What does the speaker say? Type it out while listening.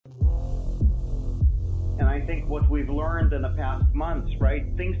And I think what we've learned in the past months, right,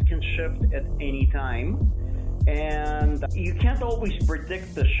 things can shift at any time. And you can't always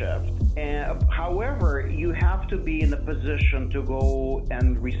predict the shift. However, you have to be in a position to go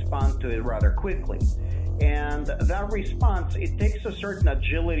and respond to it rather quickly. And that response, it takes a certain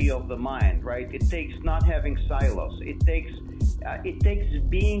agility of the mind, right? It takes not having silos. It takes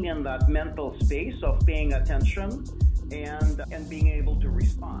being in that mental space of paying attention and being able to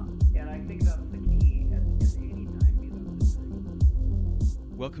respond. And I think that's the key at any time.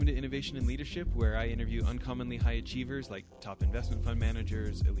 Welcome to Innovation and Leadership, where I interview uncommonly high achievers like top investment fund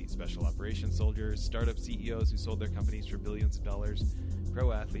managers, elite special operations soldiers, startup CEOs who sold their companies for billions of dollars,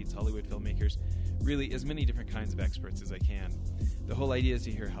 pro athletes, Hollywood filmmakers, really as many different kinds of experts as I can. The whole idea is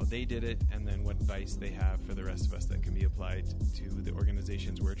to hear how they did it and then what advice they have for the rest of us that can be applied to the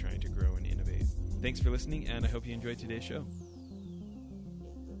organizations we're trying to grow and innovate. Thanks for listening, and I hope you enjoyed today's show.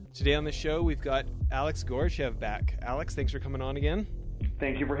 Today on the show, we've got Alex Gorshev back. Alex, thanks for coming on again.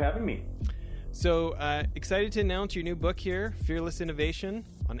 Thank you for having me. So, excited to announce your new book here, Fearless Innovation,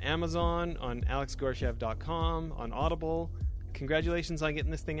 on Amazon, on alexgorshev.com, on Audible. Congratulations on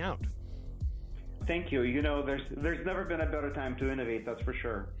getting this thing out. Thank you. You know, there's never been a better time to innovate, that's for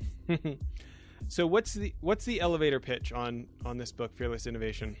sure. So what's the elevator pitch on this book, Fearless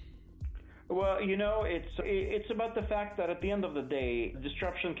Innovation? Well, you know, it's about the fact that at the end of the day,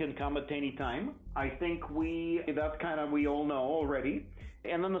 disruption can come at any time. I think we all know already.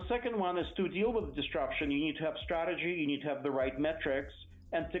 And then the second one is to deal with disruption. You need to have strategy, you need to have the right metrics,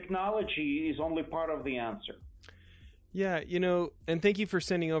 and technology is only part of the answer. Yeah, you know, and thank you for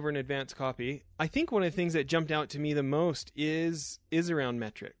sending over an advance copy. I think one of the things that jumped out to me the most is around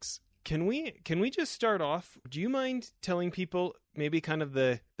metrics. Can we just start off? Do you mind telling people maybe kind of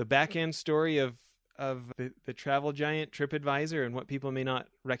the back end story of the travel giant TripAdvisor and what people may not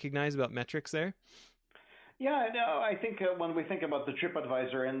recognize about metrics there? Yeah, no, I think when we think about the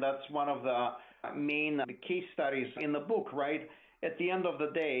TripAdvisor, and that's one of the main case studies in the book, right? At the end of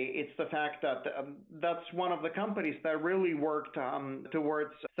the day, it's the fact that that's one of the companies that really worked towards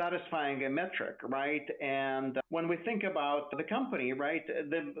satisfying a metric, right? And when we think about the company, right,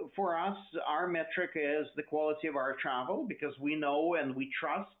 for us, our metric is the quality of our travel because we know and we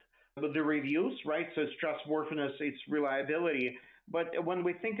trust the reviews, right? So it's trustworthiness, it's reliability. But when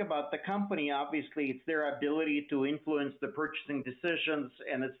we think about the company, obviously, it's their ability to influence the purchasing decisions,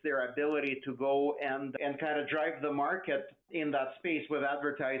 and it's their ability to go and kind of drive the market in that space with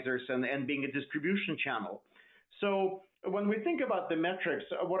advertisers and being a distribution channel. So when we think about the metrics,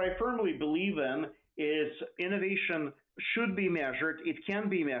 what I firmly believe in is innovation should be measured, it can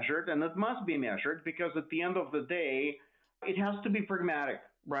be measured, and it must be measured because at the end of the day, it has to be pragmatic.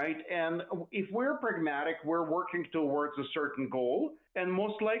 Right. And if we're pragmatic, we're working towards a certain goal, and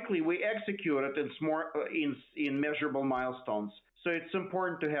most likely we execute it in measurable milestones. So it's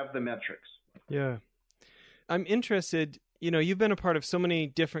important to have the metrics. Yeah. I'm interested, you know, you've been a part of so many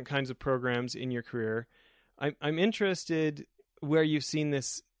different kinds of programs in your career. I'm interested where you've seen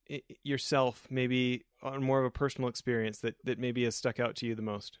this yourself, maybe on more of a personal experience that maybe has stuck out to you the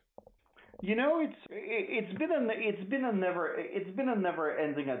most. You know, it's been a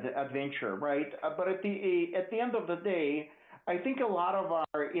never-ending adventure, right? But at the end of the day, I think a lot of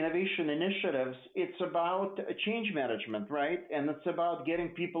our innovation initiatives, it's about change management, right? And it's about getting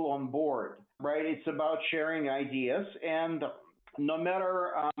people on board, right? It's about sharing ideas, and no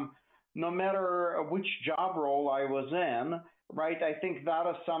matter which job role I was in, right? I think that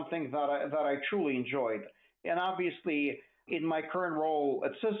is something that I truly enjoyed, and obviously, in my current role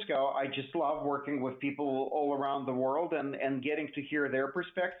at Cisco, I just love working with people all around the world and getting to hear their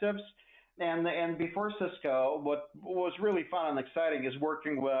perspectives. And before Cisco, what was really fun and exciting is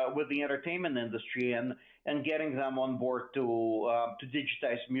working with the entertainment industry and getting them on board to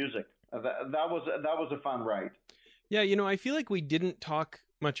digitize music. That was a fun ride. Yeah, you know, I feel like we didn't talk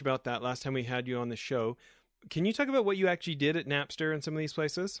much about that last time we had you on the show. Can you talk about what you actually did at Napster and some of these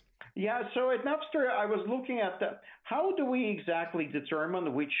places? Yeah, so at Napster, I was looking at how do we exactly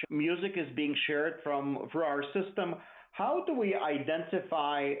determine which music is being shared through our system? How do we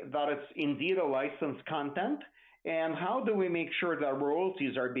identify that it's indeed a licensed content? And how do we make sure that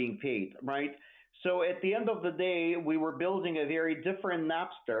royalties are being paid, right? So at the end of the day, we were building a very different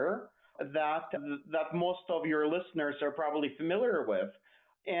Napster that most of your listeners are probably familiar with.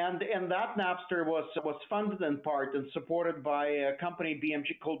 And that Napster was funded in part and supported by a company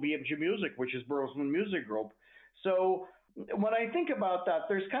called BMG Music, which is Brosnan Music Group. So when I think about that,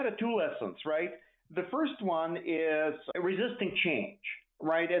 there's kind of two lessons, right? The first one is resisting change,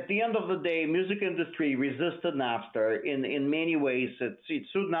 right? At the end of the day, music industry resisted Napster. In many ways, it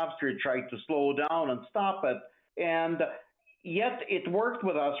sued Napster, tried to slow down and stop it, and yet it worked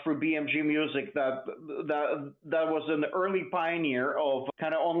with us for BMG Music. That was an early pioneer of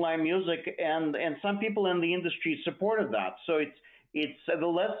kind of online music, and some people in the industry supported that. So it's the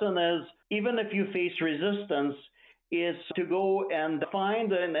lesson is, even if you face resistance, is to go and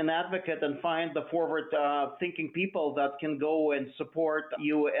find an advocate and find the forward thinking people that can go and support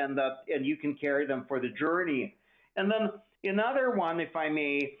you, and you can carry them for the journey. And then another one, if I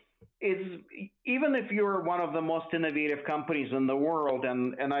may, is even if you're one of the most innovative companies in the world,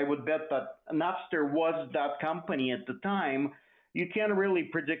 and I would bet that Napster was that company at the time, you can't really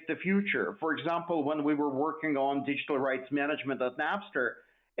predict the future. For example, when we were working on digital rights management at Napster,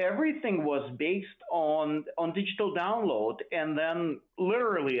 everything was based on digital download and then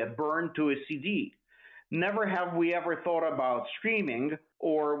literally a burn to a CD. Never have we ever thought about streaming,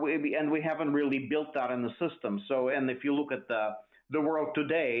 and we haven't really built that in the system. So, and if you look at the world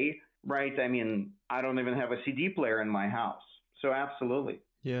today, right? I mean, I don't even have a CD player in my house. So absolutely.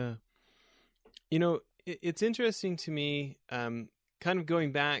 Yeah. It's interesting to me, kind of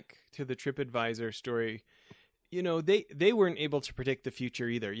going back to the TripAdvisor story. They weren't able to predict the future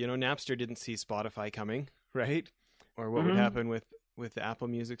either. Napster didn't see Spotify coming, right? Or what would happen with the Apple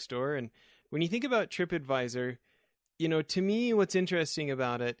Music Store. And when you think about TripAdvisor, to me, what's interesting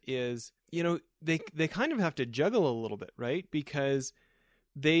about it is, they kind of have to juggle a little bit, right? Because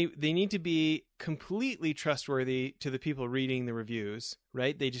they need to be completely trustworthy to the people reading the reviews,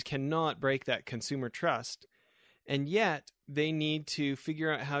 right? They just cannot break that consumer trust. And yet they need to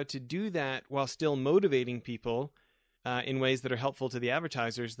figure out how to do that while still motivating people in ways that are helpful to the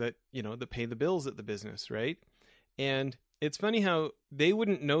advertisers that pay the bills at the business, right? And it's funny how they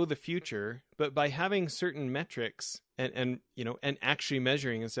wouldn't know the future, but by having certain metrics and actually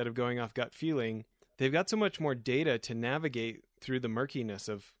measuring instead of going off gut feeling, they've got so much more data to navigate through the murkiness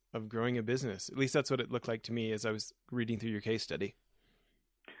of growing a business. At least that's what it looked like to me as I was reading through your case study.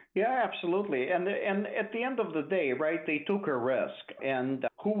 Yeah, absolutely. And at the end of the day, right, they took a risk. And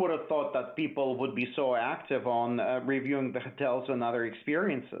who would have thought that people would be so active on reviewing the hotels and other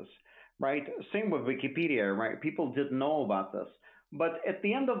experiences, right? Same with Wikipedia, right? People didn't know about this. But at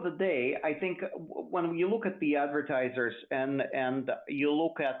the end of the day, I think when you look at the advertisers and you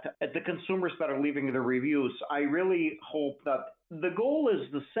look at the consumers that are leaving the reviews, I really hope that the goal is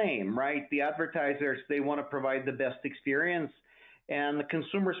the same, right? The advertisers, they want to provide the best experience, and the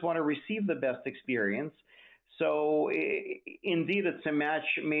consumers want to receive the best experience. So indeed, it's a match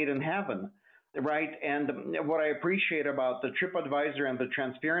made in heaven, right? And what I appreciate about the TripAdvisor and the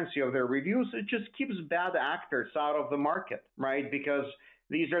transparency of their reviews, it just keeps bad actors out of the market, right? Because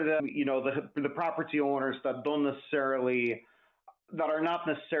these are the property owners that are not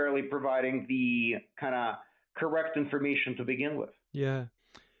necessarily providing the kind of correct information to begin with. Yeah.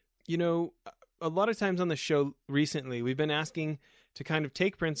 A lot of times on the show recently, we've been asking to kind of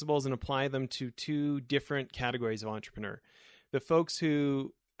take principles and apply them to two different categories of entrepreneur. The folks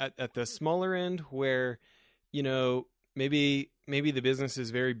who at the smaller end, where, maybe the business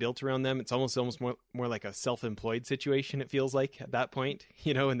is very built around them. It's almost more like a self-employed situation. It feels like at that point,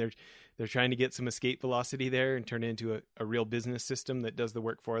 and they're trying to get some escape velocity there and turn it into a real business system that does the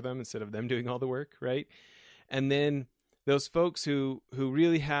work for them instead of them doing all the work. Right. And then those folks who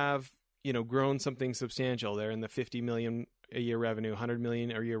really have, grown something substantial. They're in the 50 million a year revenue, 100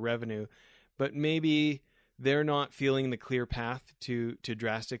 million a year revenue, but maybe they're not feeling the clear path to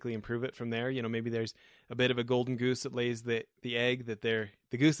drastically improve it from there. Maybe there's a bit of a golden goose that lays the egg the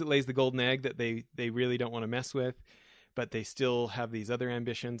goose that lays the golden egg that they really don't want to mess with, but they still have these other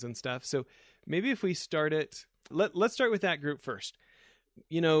ambitions and stuff. So maybe if we start it, let's start with that group first.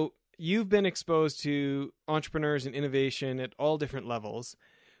 You've been exposed to entrepreneurs and innovation at all different levels.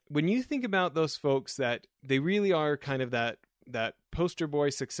 When you think about those folks that they really are kind of that poster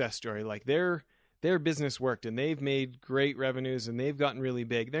boy success story, like their business worked and they've made great revenues and they've gotten really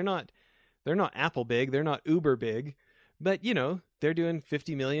big. They're not Apple big, they're not Uber big, but they're doing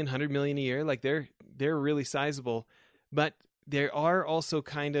 50 million, 100 million a year. Like they're really sizable, but they are also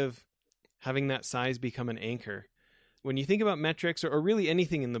kind of having that size become an anchor. When you think about metrics or really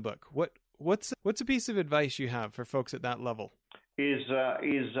anything in the book, what's a piece of advice you have for folks at that level? Is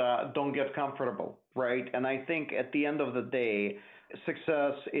don't get comfortable, right? And I think at the end of the day,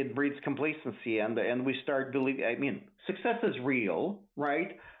 success, it breeds complacency, and we start believing. I mean, success is real,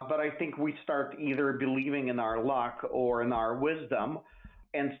 right? But I think we start either believing in our luck or in our wisdom,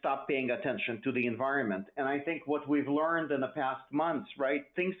 and stop paying attention to the environment. And I think what we've learned in the past months, right?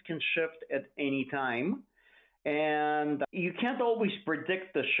 Things can shift at any time. And you can't always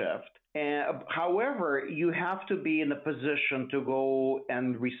predict the shift. However, you have to be in a position to go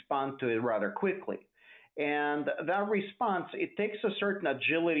and respond to it rather quickly. And that response, it takes a certain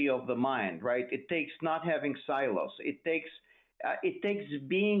agility of the mind, right? It takes not having silos. It takes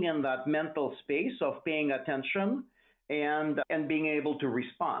being in that mental space of paying attention and being able to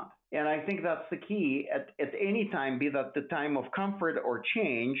respond. And I think that's the key at any time, be that the time of comfort or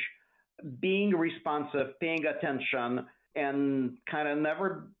change, being responsive, paying attention, and kind of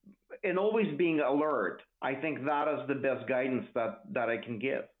never and always being alert. I think that is the best guidance that I can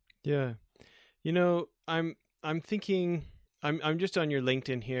give. Yeah. I'm thinking I'm just on your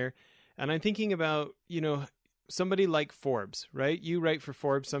LinkedIn here, and I'm thinking about, somebody like Forbes, right? You write for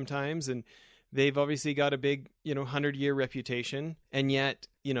Forbes sometimes, and they've obviously got a big, 100-year reputation. And yet,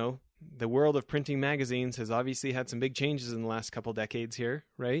 the world of printing magazines has obviously had some big changes in the last couple decades here,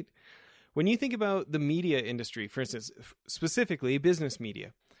 right? When you think about the media industry, for instance, specifically business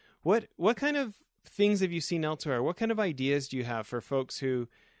media, what kind of things have you seen elsewhere? What kind of ideas do you have for folks who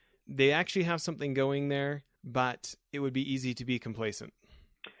they actually have something going there, but it would be easy to be complacent?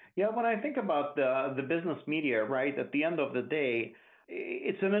 Yeah, when I think about the business media, right, at the end of the day,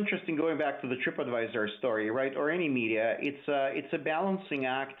 it's an interesting, going back to the TripAdvisor story, right, or any media, it's a balancing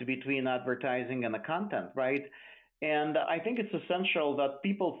act between advertising and the content, right? And I think it's essential that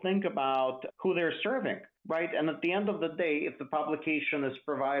people think about who they're serving, right? And at the end of the day, if the publication is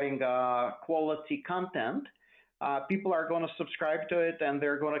providing quality content, people are going to subscribe to it and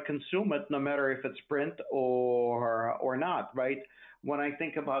they're going to consume it, no matter if it's print or not, right? When I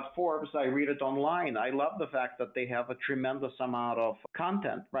think about Forbes, I read it online. I love the fact that they have a tremendous amount of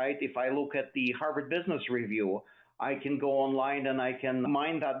content, right? If I look at the Harvard Business Review, I can go online and I can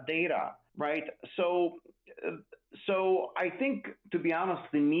mine that data, right? So I think, to be honest,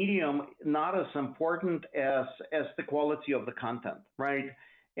 the medium not as important as the quality of the content, right?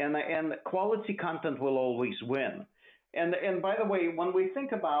 And quality content will always win. And by the way, when we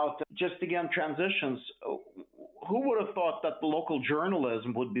think about, just again, transitions, who would have thought that the local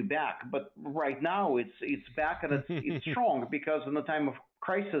journalism would be back? But right now it's back and it's strong, because in the time of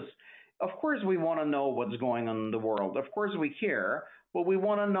crisis, of course we want to know what's going on in the world. Of course we care, but we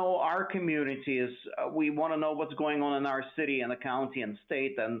want to know our communities. We want to know what's going on in our city and the county and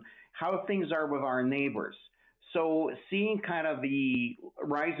state, and how things are with our neighbors. So seeing kind of the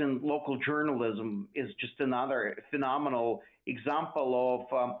rise in local journalism is just another phenomenal example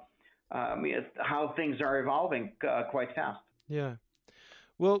of how things are evolving quite fast. Yeah.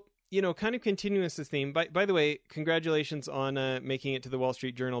 Well, kind of continuing this theme, by the way, congratulations on making it to the Wall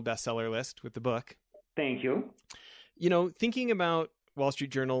Street Journal bestseller list with the book. Thank you. Thinking about Wall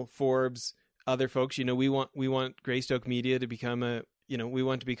Street Journal, Forbes, other folks, we want Greystoke Media to become we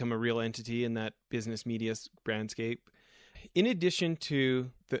want to become a real entity in that business media brandscape. In addition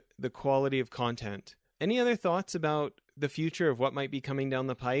to the quality of content, any other thoughts about the future of what might be coming down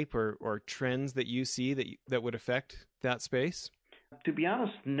the pipe, or trends that you see that would affect that space? To be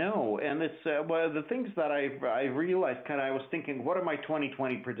honest, no. And it's one of the things that I realized, I was thinking, what are my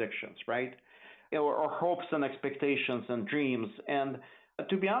 2020 predictions, right? Or hopes and expectations and dreams. And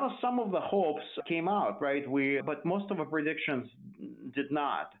to be honest, some of the hopes came out, right? But most of the predictions did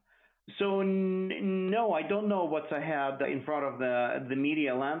not. So no, I don't know what's ahead in front of the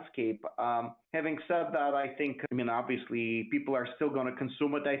media landscape. Having said that, I think, obviously people are still going to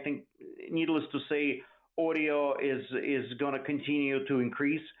consume it. I think, needless to say, audio is going to continue to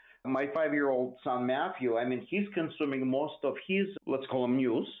increase. My 5-year-old son, Matthew, he's consuming most of his, let's call them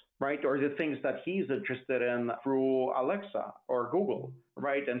news, right? Or the things that he's interested in through Alexa or Google,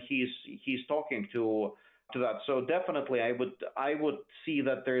 right? And he's talking to that. So definitely I would see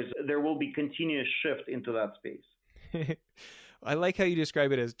that there will be continuous shift into that space. I like how you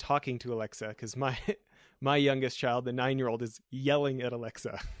describe it as talking to Alexa, because my youngest child, the 9-year-old, is yelling at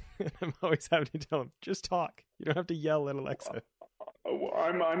Alexa. I'm always having to tell him, just talk. You don't have to yell at Alexa.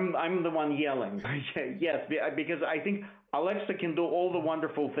 I'm the one yelling. Yes, because I think Alexa can do all the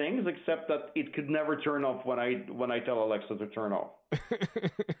wonderful things, except that it could never turn off when I tell Alexa to turn off.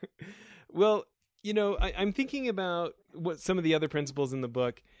 Well, I'm thinking about what some of the other principles in the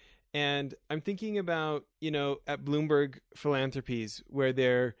book, and I'm thinking about, at Bloomberg Philanthropies, where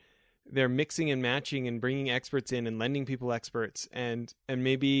they're mixing and matching and bringing experts in and lending people experts, and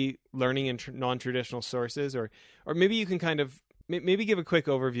maybe learning in non-traditional sources, or maybe you can kind of maybe give a quick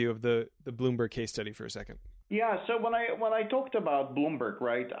overview of the Bloomberg case study for a second. Yeah. So when I talked about Bloomberg,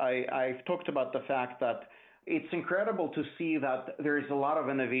 right, I've talked about the fact that it's incredible to see that there is a lot of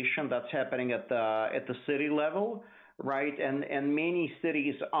innovation that's happening at the city level, right? And many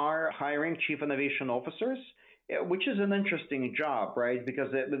cities are hiring chief innovation officers, which is an interesting job, right?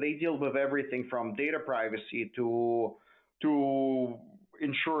 Because they deal with everything from data privacy to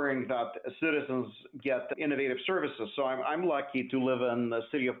ensuring that citizens get innovative services. So I'm lucky to live in the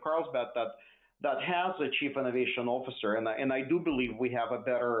city of Carlsbad that has a chief innovation officer, and I do believe we have a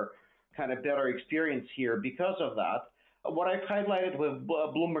better experience here because of that. What I've highlighted with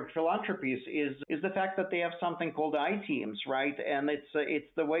Bloomberg Philanthropies is the fact that they have something called iTeams, right? And it's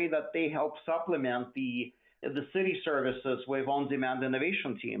the way that they help supplement the city services with on-demand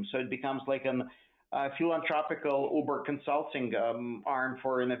innovation teams. So it becomes like an philanthropical Uber consulting arm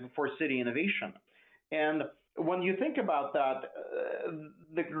for city innovation. And when you think about that,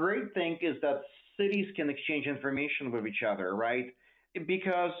 the great thing is that cities can exchange information with each other, right?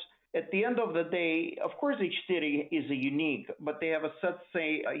 Because at the end of the day, of course, each city is unique, but they have a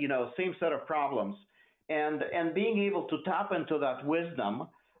same set of problems, and being able to tap into that wisdom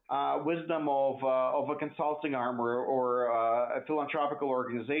of a consulting arm or a philanthropical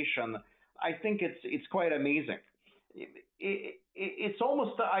organization, I think it's quite amazing. It's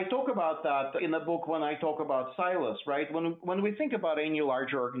almost, I talk about that in the book when I talk about silos, right? When we think about any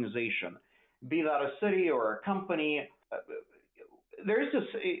larger organization, be that a city or a company, there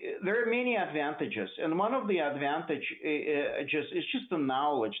are many advantages, and one of the advantages is just the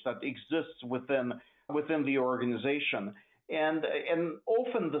knowledge that exists within the organization, and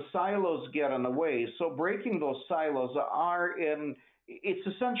often the silos get in the way. So breaking those silos it's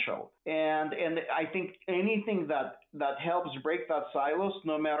essential, and I think anything that helps break that silos,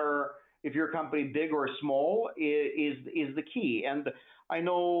 no matter if your company big or small, is the key. And I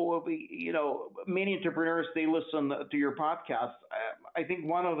know, many entrepreneurs, they listen to your podcast. I think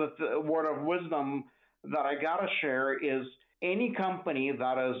one of the word of wisdom that I gotta share is any company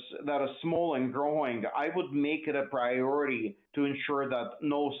that is small and growing, I would make it a priority to ensure that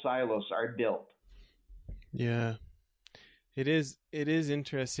no silos are built. Yeah, it is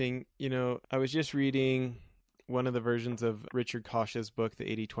interesting. I was just reading one of the versions of Richard Koch's book, The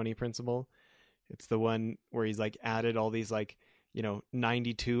 80-20 Principle. It's the one where he's added all these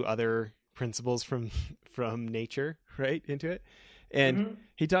 92 other principles from nature, right, into it. And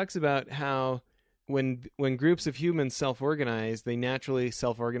he talks about how when groups of humans self-organize, they naturally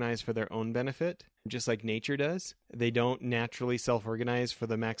self-organize for their own benefit, just like nature does. They don't naturally self-organize for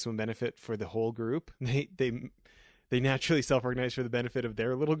the maximum benefit for the whole group. They naturally self-organize for the benefit of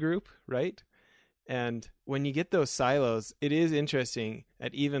their little group, right? And when you get those silos, it is interesting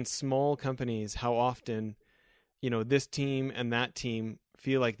at even small companies how often this team and that team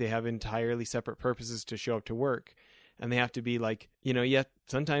feel like they have entirely separate purposes to show up to work. And they have to be yet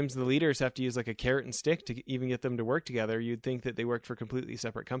sometimes the leaders have to use a carrot and stick to even get them to work together. You'd think that they worked for completely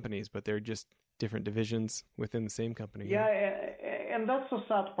separate companies, but they're just different divisions within the same company. Yeah, and that's the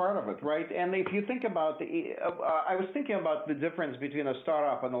sad part of it, right? And if you think about I was thinking about the difference between a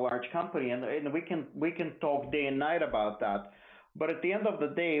startup and a large company, and we can talk day and night about that. But at the end of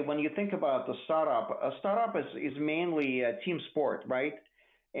the day, when you think about a startup is mainly a team sport, right?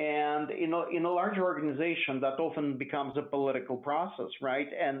 And in a large organization, that often becomes a political process, right?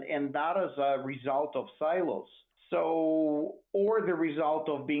 And that is a result of silos. So, or the result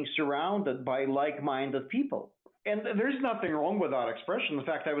of being surrounded by like-minded people. And there's nothing wrong with that expression. In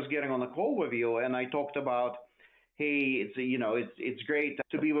fact, I was getting on a call with you, and I talked about, hey, it's great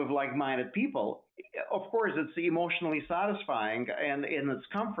to be with like-minded people. Of course, it's emotionally satisfying and it's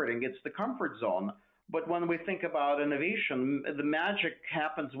comforting. It's the comfort zone. But when we think about innovation, the magic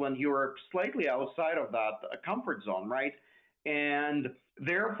happens when you're slightly outside of that comfort zone, right? And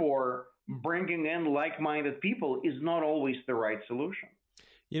therefore, bringing in like-minded people is not always the right solution.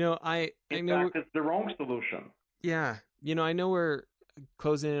 In fact, it's the wrong solution. Yeah. I know we're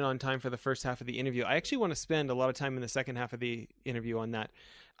closing in on time for the first half of the interview. I actually want to spend a lot of time in the second half of the interview on that.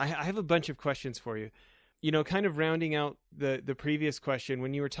 I have a bunch of questions for you. Kind of rounding out the previous question,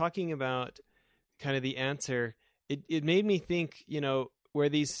 when you were talking about kind of the answer, it made me think, where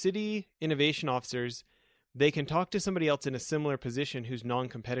these city innovation officers, they can talk to somebody else in a similar position who's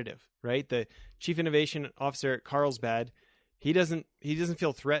non-competitive, right? The chief innovation officer at Carlsbad, he doesn't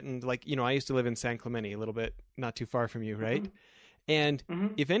feel threatened. I used to live in San Clemente, a little bit not too far from you, right? Mm-hmm.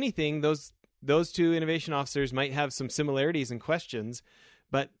 And if anything, those two innovation officers might have some similarities and questions,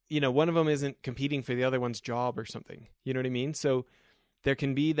 but one of them isn't competing for the other one's job or something. You know what I mean? So there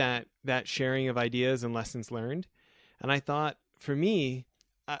can be that sharing of ideas and lessons learned. And I thought, for me,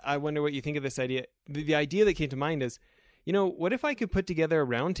 I wonder what you think of this idea. The idea that came to mind is, what if I could put together a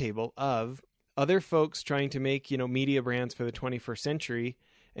roundtable of other folks trying to make, media brands for the 21st century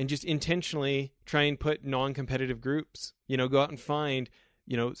and just intentionally try and put non-competitive groups, go out and find,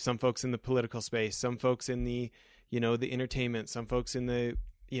 some folks in the political space, some folks in the, the entertainment, some folks in the,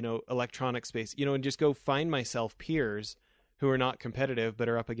 electronic space, and just go find myself peers who are not competitive, but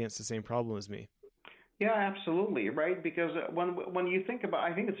are up against the same problem as me. Yeah, absolutely, right? Because when you think about,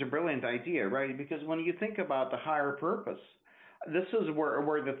 I think it's a brilliant idea, right? Because when you think about the higher purpose, this is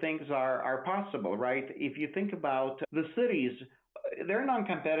where the things are possible, right? If you think about the cities, they're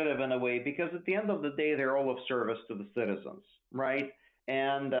non-competitive in a way because at the end of the day, they're all of service to the citizens, right?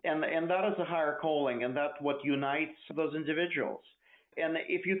 And that is a higher calling, and that's what unites those individuals. And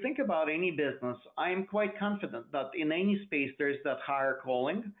if you think about any business, I am quite confident that in any space there's that higher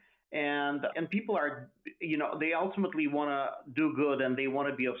calling, and people are, they ultimately want to do good and they want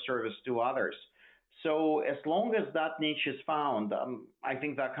to be of service to others. So as long as that niche is found, I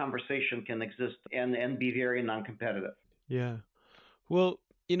think that conversation can exist and be very non-competitive. Yeah. Well,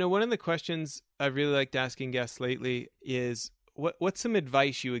 one of the questions I've really liked asking guests lately is what's some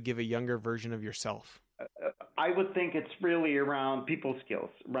advice you would give a younger version of yourself? I would think it's really around people skills,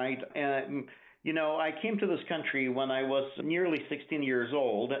 right? And, I came to this country when I was nearly 16 years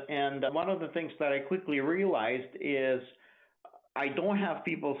old. And one of the things that I quickly realized is I don't have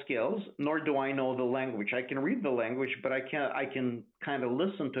people skills, nor do I know the language. I can read the language, but I can kind of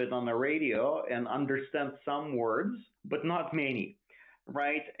listen to it on the radio and understand some words, but not many.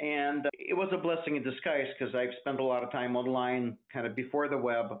 Right. And it was a blessing in disguise because I've spent a lot of time online kind of before the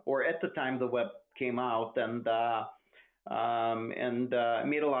web or at the time the web came out and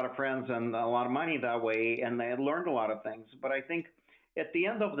made a lot of friends and a lot of money that way. And I learned a lot of things. But I think at the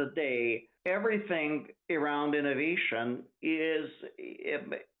end of the day, everything around innovation is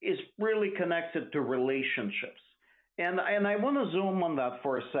really connected to relationships. And I want to zoom on that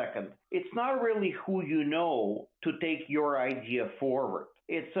for a second. It's not really who you know to take your idea forward.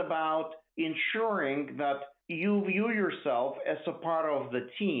 It's about ensuring that you view yourself as a part of the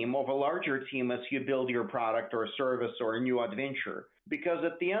team, of a larger team as you build your product or service or a new adventure. Because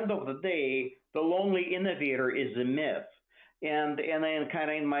at the end of the day, the lonely innovator is a myth. And then kind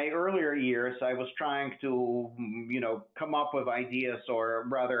of in my earlier years, I was trying to, come up with ideas or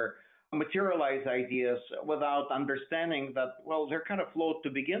rather materialize ideas without understanding that, well, they're kind of flawed to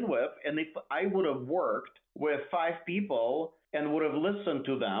begin with. And if I would have worked with 5 people and would have listened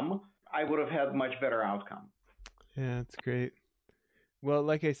to them, I would have had much better outcome. Yeah, that's great. Well,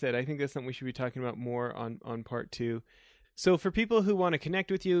 like I said, I think that's something we should be talking about more on part 2. So for people who want to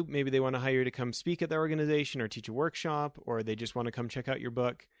connect with you, maybe they want to hire you to come speak at their organization or teach a workshop, or they just want to come check out your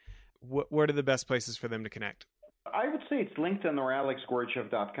book, what are the best places for them to connect? I would say it's LinkedIn or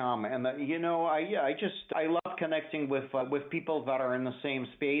alexgorchev.com. And, I love connecting with people that are in the same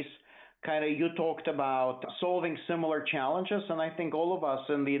space. Kind of, you talked about solving similar challenges, and I think all of us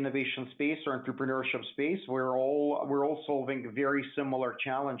in the innovation space or entrepreneurship space, we're all solving very similar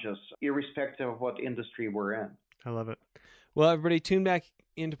challenges, irrespective of what industry we're in. I love it. Well, everybody, tune back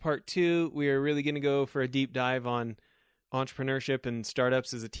into part 2. We are really going to go for a deep dive on entrepreneurship and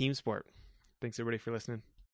startups as a team sport. Thanks, everybody, for listening.